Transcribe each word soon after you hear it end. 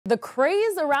The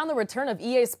craze around the return of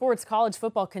EA Sports college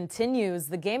football continues.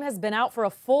 The game has been out for a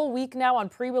full week now on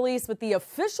pre-release, with the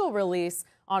official release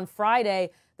on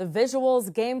Friday. The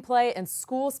visuals, gameplay, and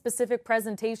school-specific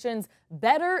presentations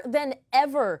better than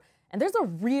ever. And there's a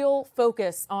real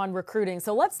focus on recruiting.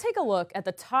 So let's take a look at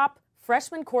the top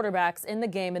freshman quarterbacks in the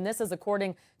game, and this is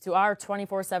according to our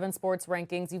 24/7 Sports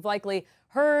rankings. You've likely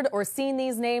heard or seen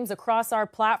these names across our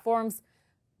platforms,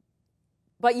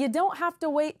 but you don't have to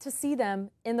wait to see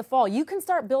them in the fall. You can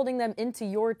start building them into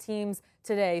your teams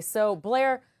today. So,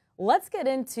 Blair, let's get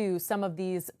into some of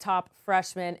these top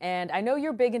freshmen. And I know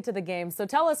you're big into the game, so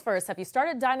tell us first, have you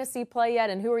started Dynasty play yet,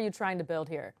 and who are you trying to build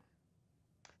here?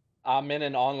 I'm in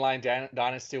an online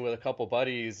dynasty with a couple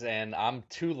buddies, and I'm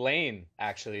Tulane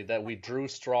actually. That we drew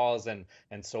straws, and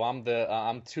so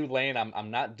I'm Tulane. I'm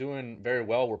not doing very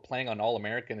well. We're playing on All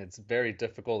American. It's very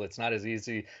difficult. It's not as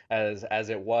easy as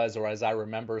it was or as I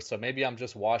remember. So maybe I'm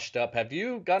just washed up. Have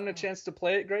you gotten a chance to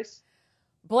play it, Grace?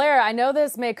 Blair, I know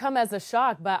this may come as a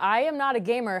shock, but I am not a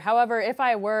gamer. However, if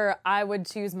I were, I would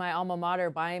choose my alma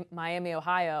mater, Miami,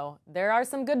 Ohio. There are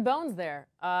some good bones there.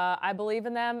 I believe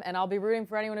in them, and I'll be rooting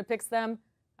for anyone who picks them.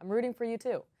 I'm rooting for you,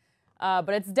 too. But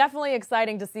it's definitely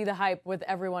exciting to see the hype with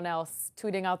everyone else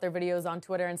tweeting out their videos on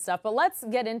Twitter and stuff. But let's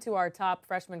get into our top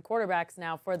freshman quarterbacks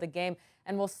now for the game,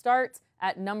 and we'll start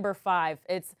at number 5.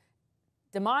 It's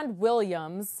DeMond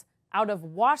Williams out of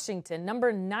Washington,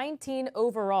 number 19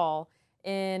 overall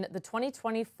in the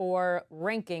 2024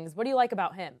 rankings. What do you like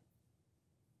about him?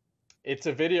 It's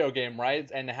a video game, right?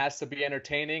 And it has to be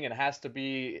entertaining and it has to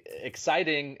be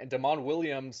exciting. And DeMond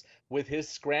Williams, with his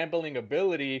scrambling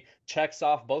ability, checks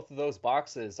off both of those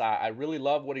boxes. I really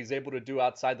love what he's able to do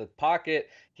outside the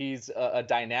pocket. He's a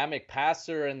dynamic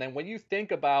passer. And then when you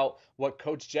think about what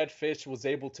Coach Jedd Fisch was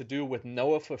able to do with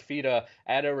Noah Fafita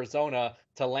at Arizona,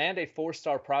 to land a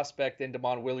 4-star prospect in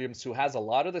DeMond Williams who has a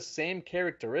lot of the same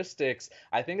characteristics,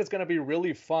 I think it's going to be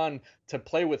really fun to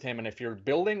play with him. And if you're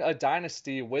building a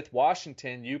dynasty with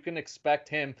Washington, you can expect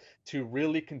him to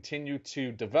really continue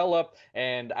to develop.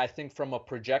 And I think from a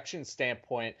projection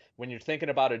standpoint, when you're thinking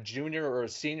about a junior or a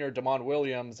senior DeMond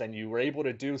Williams and you were able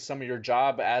to do some of your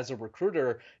job as a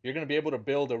recruiter, you're going to be able to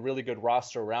build a really good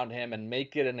roster around him and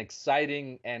make it an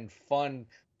exciting and fun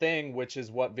thing, which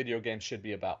is what video games should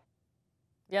be about.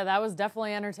 Yeah, that was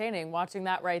definitely entertaining watching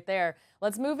that right there.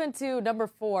 Let's move into number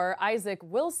 4, Isaac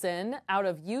Wilson out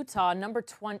of Utah, number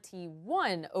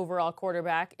 21 overall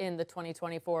quarterback in the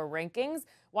 2024 rankings.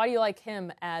 Why do you like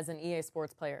him as an EA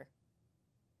Sports player?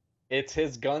 It's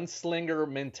his gunslinger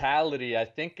mentality. I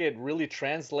think it really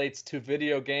translates to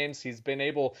video games. He's been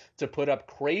able to put up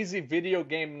crazy video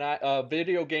game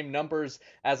numbers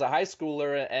as a high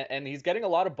schooler, and he's getting a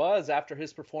lot of buzz after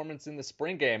his performance in the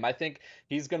spring game. I think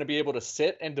he's going to be able to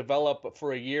sit and develop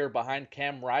for a year behind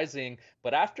Cam Rising.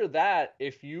 But after that,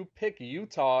 if you pick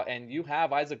Utah and you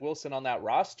have Isaac Wilson on that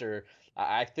roster,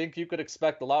 I think you could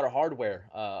expect a lot of hardware,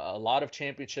 a lot of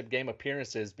championship game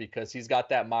appearances, because he's got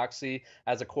that moxie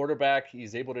as a quarterback.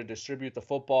 He's able to distribute the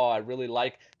football. I really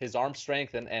like his arm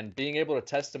strength, and being able to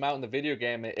test him out in the video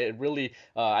game, it really,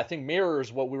 I think,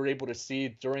 mirrors what we were able to see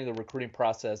during the recruiting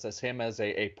process as him as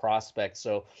a prospect.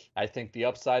 So I think the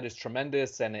upside is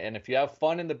tremendous. And if you have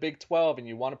fun in the Big 12 and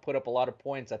you want to put up a lot of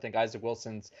points, I think Isaac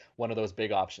Wilson's one of those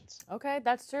big options. Okay,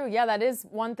 that's true. Yeah, that is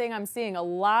one thing I'm seeing. A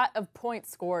lot of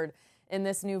points scored in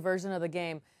this new version of the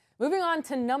game. Moving on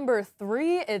to number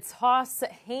 3, it's Hauss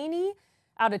Hejny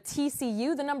out of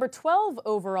TCU, the number 12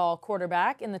 overall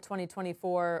quarterback in the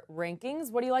 2024 rankings.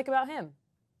 What do you like about him?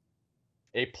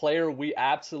 A player we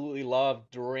absolutely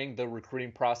loved during the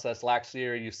recruiting process last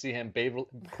year. You see him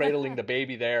cradling the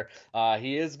baby there.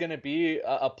 He is going to be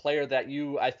a player that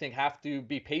you, I think, have to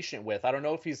be patient with. I don't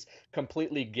know if he's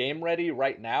completely game ready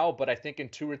right now, but I think in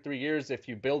 2 or 3 years, if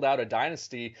you build out a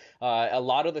dynasty, a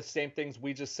lot of the same things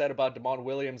we just said about DeMond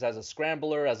Williams as a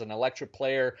scrambler, as an electric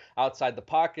player outside the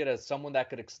pocket, as someone that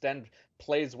could extend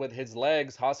plays with his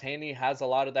legs, Hauss Hejny has a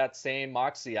lot of that same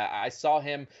moxie. I saw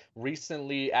him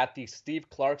recently at the Steve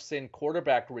Clarkson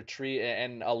quarterback retreat,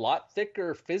 and a lot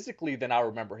thicker physically than I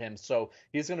remember him. So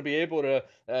he's going to be able to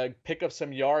pick up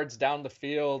some yards down the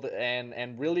field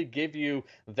and really give you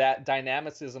that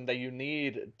dynamicism that you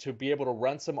need to be able to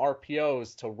run some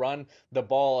RPOs, to run the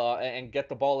ball and get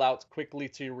the ball out quickly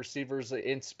to your receivers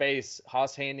in space.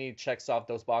 Hauss Hejny checks off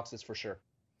those boxes for sure.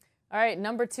 All right,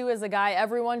 number 2 is a guy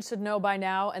everyone should know by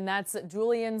now, and that's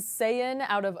Julian Sayin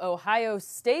out of Ohio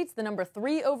State, the number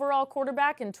 3 overall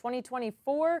quarterback in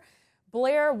 2024.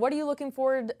 Blair, what are you looking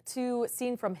forward to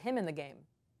seeing from him in the game?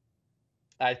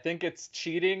 I think it's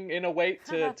cheating in a way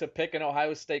to pick an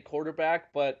Ohio State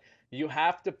quarterback, but you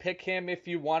have to pick him if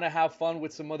you want to have fun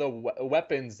with some of the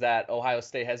weapons that Ohio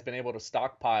State has been able to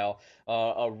stockpile.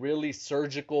 A really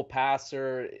surgical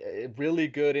passer, really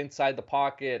good inside the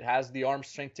pocket, has the arm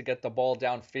strength to get the ball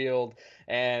downfield.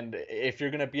 And if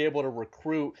you're going to be able to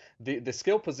recruit the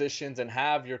skill positions and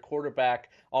have your quarterback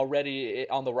already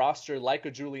on the roster like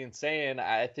a Julian Sayin,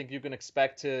 I think you can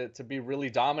expect to be really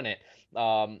dominant.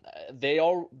 They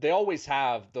always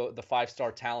have the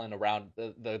five-star talent around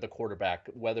the quarterback,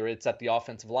 whether it's at the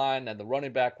offensive line and the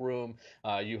running back room.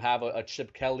 You have a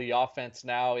Chip Kelly offense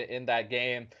now in that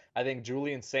game. I think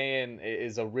Julian Sayin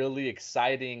is a really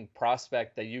exciting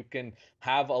prospect that you can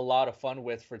have a lot of fun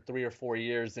with for 3 or 4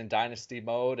 years in dynasty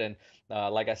mode. And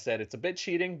like I said, it's a bit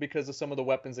cheating because of some of the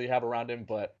weapons that you have around him,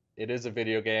 but it is a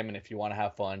video game, and if you want to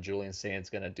have fun, Julian Sayin's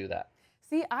going to do that.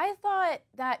 See, I thought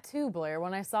that too, Blair,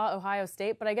 when I saw Ohio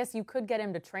State, but I guess you could get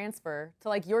him to transfer to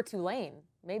like your Tulane,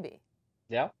 maybe.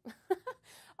 Yeah.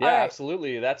 Yeah, right.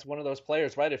 Absolutely. That's one of those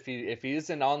players, right? If he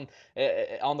isn't on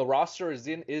the roster,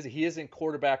 he isn't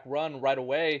quarterback run right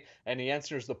away, and he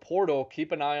enters the portal,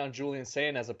 keep an eye on Julian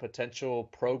Sayin as a potential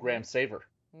program saver.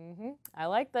 I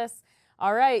like this.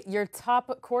 All right, your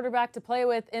top quarterback to play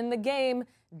with in the game,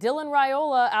 Dylan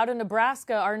Raiola out of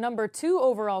Nebraska, our number 2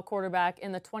 overall quarterback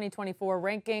in the 2024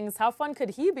 rankings. How fun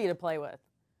could he be to play with?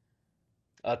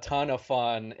 A ton of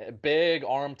fun. Big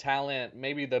arm talent,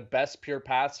 maybe the best pure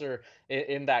passer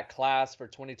in that class for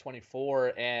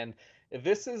 2024. And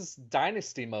this is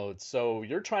dynasty mode. So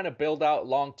you're trying to build out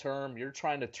long term. You're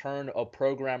trying to turn a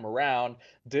program around.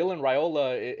 Dylan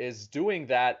Raiola is doing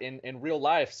that in real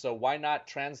life. So why not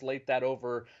translate that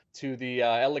over to the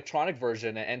electronic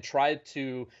version and try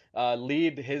to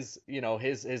lead his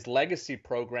legacy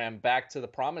program back to the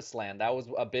promised land? That was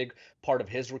a big part of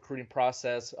his recruiting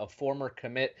process. A former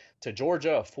commit to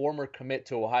Georgia, a former commit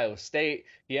to Ohio State.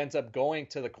 He ends up going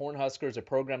to the Cornhuskers, a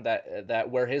program that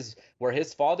where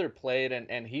his father played,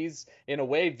 and he's in a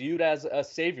way viewed as a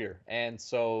savior. And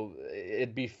so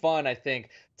it'd be fun, I think,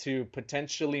 to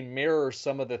potentially mirror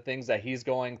some of the things that he's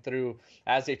going through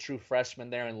as a true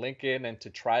freshman there in Lincoln, and to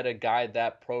try to guide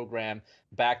that program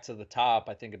back to the top.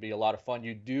 I think it'd be a lot of fun.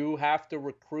 You do have to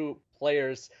recruit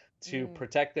players to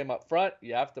protect them up front.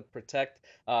 You have to protect,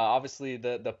 obviously,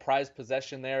 the prized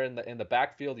possession there in the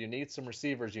backfield. You need some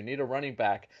receivers. You need a running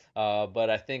back.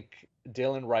 But I think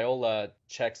Dylan Raiola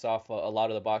checks off a lot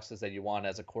of the boxes that you want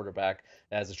as a quarterback,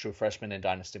 as a true freshman in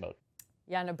dynasty mode.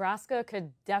 Yeah, Nebraska could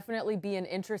definitely be an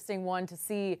interesting one to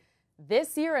see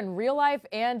this year in real life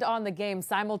and on the game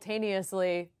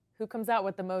simultaneously. Who comes out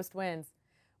with the most wins?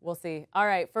 We'll see. All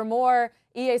right, for more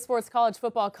EA Sports College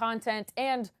football content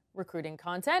and recruiting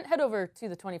content, head over to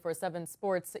the 24/7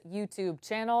 Sports YouTube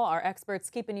channel. Our experts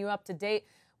keeping you up to date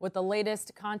with the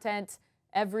latest content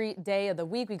every day of the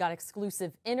week. We got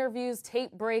exclusive interviews,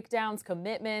 tape breakdowns,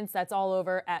 commitments. That's all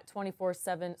over at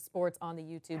 24/7 Sports on the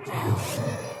YouTube channel.